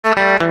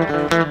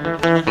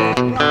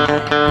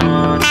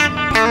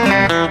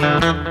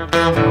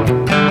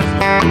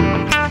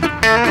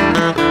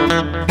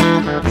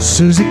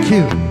Suzie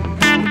Q.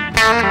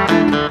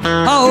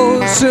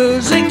 Oh,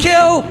 Suzie Q.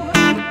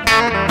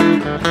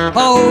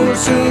 Oh,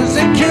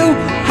 Suzie Q.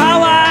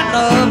 How I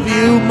love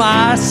you,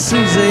 my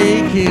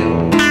Suzie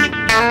Q.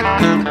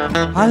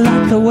 I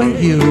like the way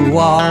you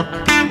walk.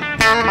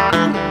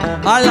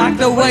 I like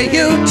the way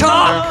you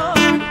talk.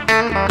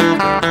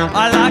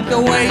 I like the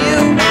way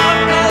you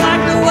walk. I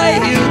like the way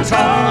you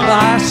talk,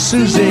 my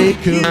Suzie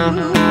Q.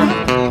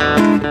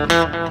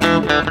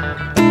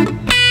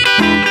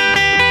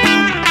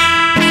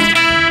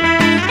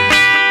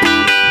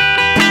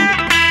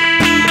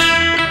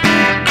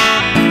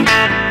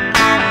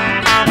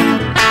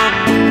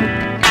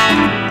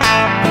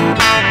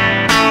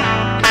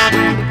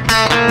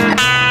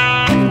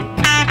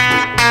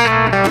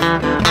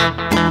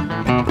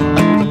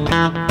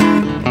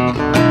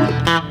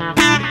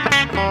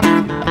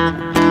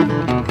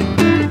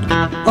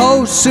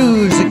 Oh,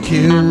 Suzie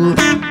Q.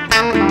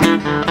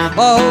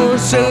 Oh,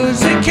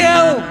 Suzie Q.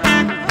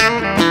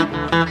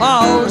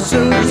 Oh,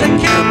 Suzie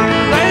Q.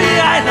 Baby,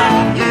 I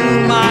love you,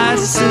 my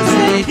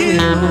Suzie Q.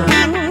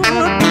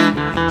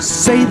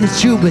 Say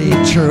that you'll be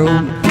true.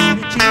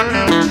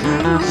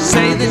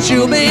 Say that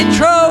you'll be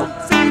true.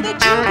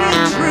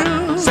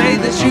 Say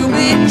that you'll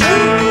be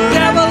true.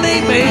 Never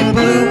leave me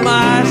blue,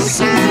 my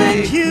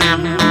Suzie Q.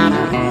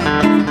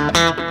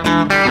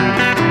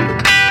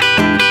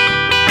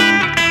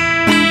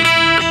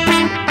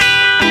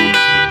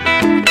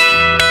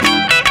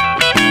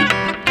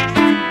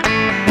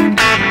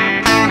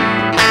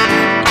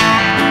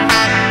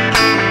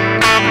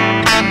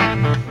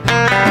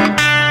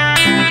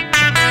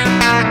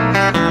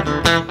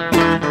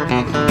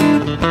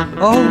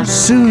 Oh,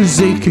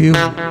 Suzie Q.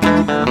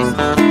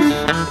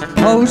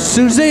 Oh,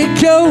 Suzie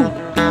Q.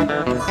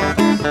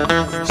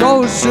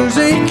 Oh,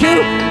 Suzie Q.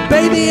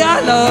 Baby, I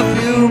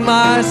love you,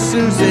 my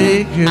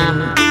Suzie Q.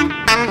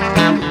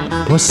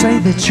 Well, say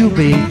that you'll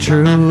be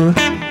true.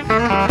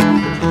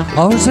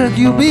 Oh, say that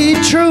you'll be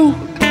true.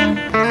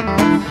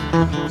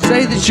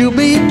 Say that you'll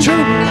be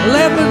true.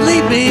 Never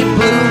leave me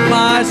blue,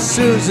 my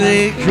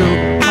Suzie Q.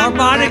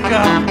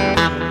 Harmonica.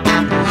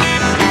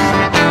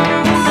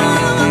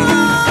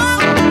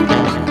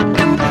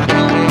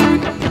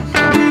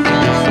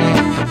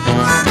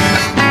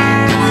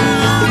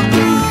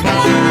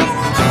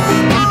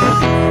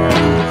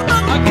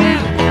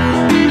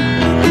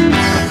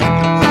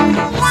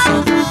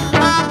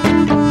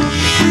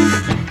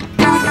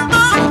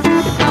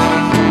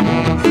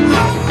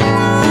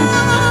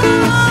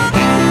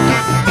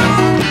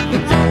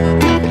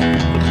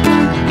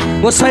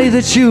 Well, say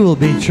that you'll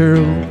be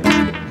true.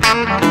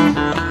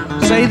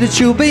 Say that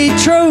you'll be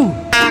true.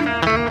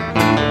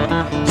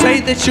 Say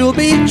that you'll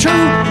be true.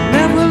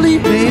 Never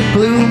leave me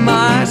blue,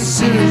 my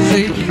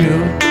Suzie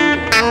Q.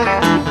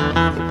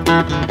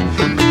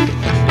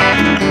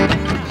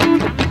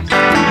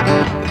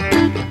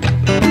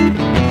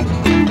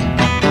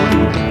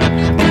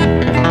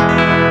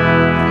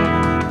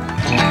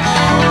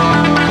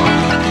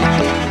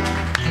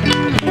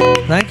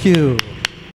 Thank you.